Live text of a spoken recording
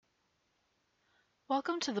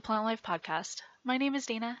Welcome to the Plant Life Podcast. My name is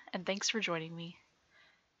Dana, and thanks for joining me.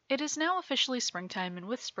 It is now officially springtime, and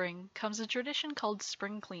with spring comes a tradition called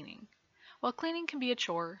spring cleaning. While cleaning can be a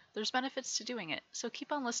chore, there's benefits to doing it, so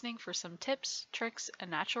keep on listening for some tips, tricks, and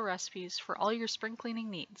natural recipes for all your spring cleaning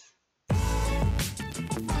needs.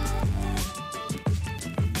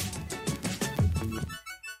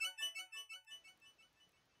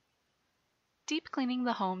 Deep cleaning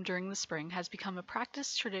the home during the spring has become a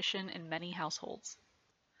practiced tradition in many households.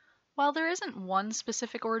 While there isn't one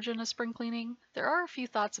specific origin of spring cleaning, there are a few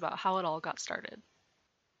thoughts about how it all got started.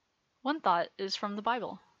 One thought is from the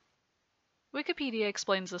Bible. Wikipedia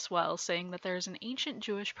explains this well, saying that there is an ancient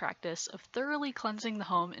Jewish practice of thoroughly cleansing the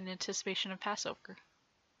home in anticipation of Passover.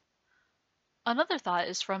 Another thought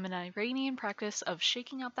is from an Iranian practice of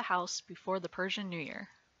shaking out the house before the Persian New Year.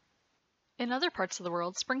 In other parts of the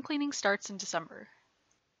world, spring cleaning starts in December.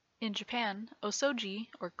 In Japan, osoji,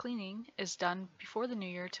 or cleaning, is done before the New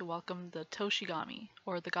Year to welcome the Toshigami,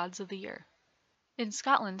 or the gods of the year. In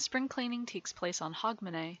Scotland, spring cleaning takes place on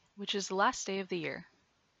Hogmanay, which is the last day of the year.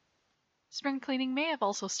 Spring cleaning may have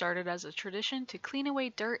also started as a tradition to clean away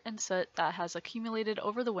dirt and soot that has accumulated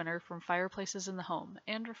over the winter from fireplaces in the home,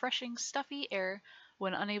 and refreshing stuffy air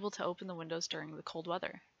when unable to open the windows during the cold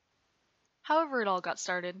weather. However it all got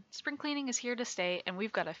started, spring cleaning is here to stay, and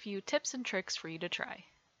we've got a few tips and tricks for you to try.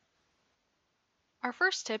 Our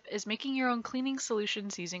first tip is making your own cleaning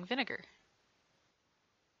solutions using vinegar.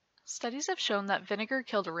 Studies have shown that vinegar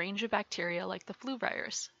killed a range of bacteria like the flu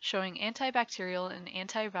virus, showing antibacterial and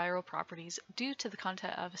antiviral properties due to the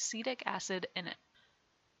content of acetic acid in it.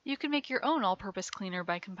 You can make your own all-purpose cleaner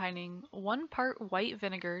by combining 1 part white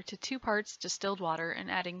vinegar to 2 parts distilled water and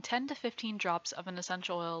adding 10 to 15 drops of an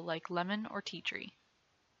essential oil like lemon or tea tree.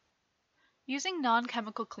 Using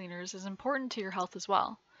non-chemical cleaners is important to your health as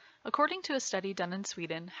well. According to a study done in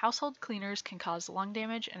Sweden, household cleaners can cause lung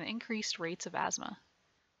damage and increased rates of asthma.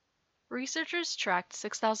 Researchers tracked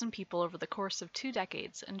 6,000 people over the course of 2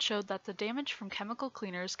 decades and showed that the damage from chemical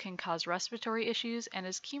cleaners can cause respiratory issues and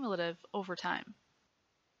is cumulative over time.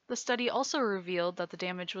 The study also revealed that the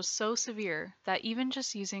damage was so severe that even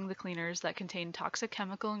just using the cleaners that contain toxic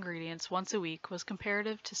chemical ingredients once a week was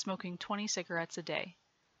comparative to smoking 20 cigarettes a day.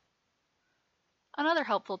 Another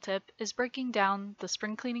helpful tip is breaking down the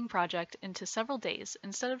spring cleaning project into several days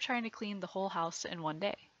instead of trying to clean the whole house in one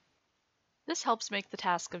day. This helps make the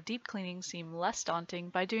task of deep cleaning seem less daunting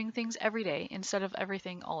by doing things every day instead of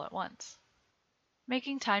everything all at once.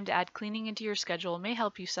 Making time to add cleaning into your schedule may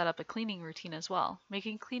help you set up a cleaning routine as well,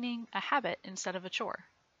 making cleaning a habit instead of a chore.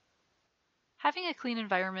 Having a clean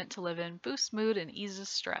environment to live in boosts mood and eases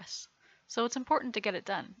stress, so it's important to get it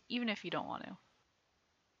done, even if you don't want to.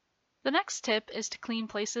 The next tip is to clean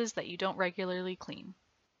places that you don't regularly clean.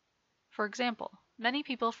 For example, many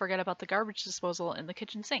people forget about the garbage disposal in the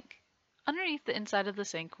kitchen sink. Underneath the inside of the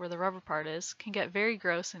sink, where the rubber part is, can get very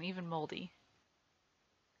gross and even moldy.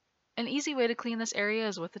 An easy way to clean this area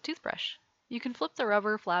is with a toothbrush. You can flip the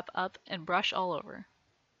rubber flap up and brush all over.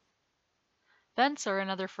 Vents are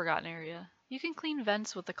another forgotten area. You can clean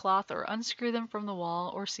vents with a cloth or unscrew them from the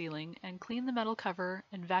wall or ceiling and clean the metal cover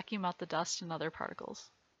and vacuum out the dust and other particles.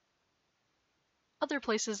 Other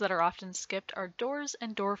places that are often skipped are doors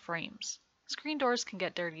and door frames. Screen doors can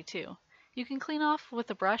get dirty too. You can clean off with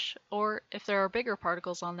a brush, or if there are bigger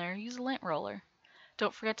particles on there, use a lint roller.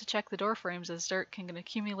 Don't forget to check the door frames, as dirt can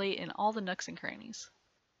accumulate in all the nooks and crannies.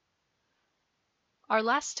 Our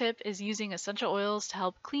last tip is using essential oils to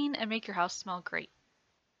help clean and make your house smell great.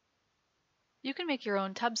 You can make your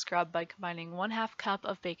own tub scrub by combining 1/2 cup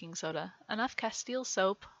of baking soda, enough Castile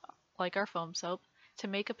soap, like our foam soap, to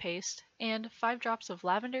make a paste, and 5 drops of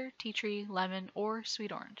lavender, tea tree, lemon, or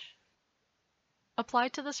sweet orange. Apply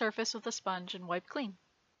to the surface with a sponge and wipe clean.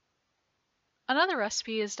 Another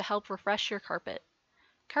recipe is to help refresh your carpet.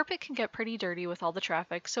 Carpet can get pretty dirty with all the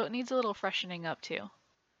traffic, so it needs a little freshening up too.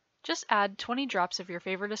 Just add 20 drops of your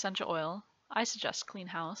favorite essential oil, I suggest Clean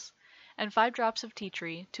House, and 5 drops of tea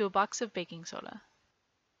tree to a box of baking soda.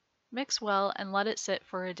 Mix well and let it sit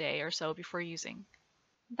for a day or so before using.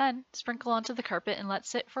 Then sprinkle onto the carpet and let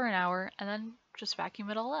sit for an hour, and then just vacuum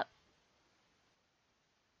it all up.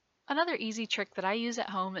 Another easy trick that I use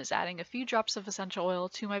at home is adding a few drops of essential oil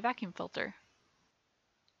to my vacuum filter.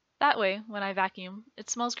 That way, when I vacuum,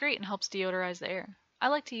 it smells great and helps deodorize the air. I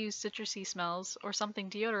like to use citrusy smells or something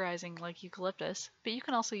deodorizing like eucalyptus, but you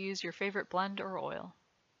can also use your favorite blend or oil.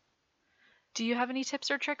 Do you have any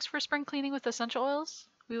tips or tricks for spring cleaning with essential oils?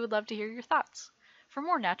 We would love to hear your thoughts. For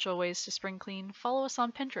more natural ways to spring clean, follow us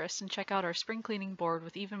on Pinterest and check out our spring cleaning board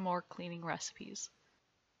with even more cleaning recipes.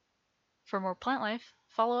 For more plant life,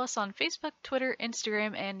 follow us on Facebook, Twitter,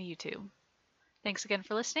 Instagram, and YouTube. Thanks again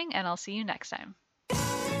for listening, and I'll see you next time.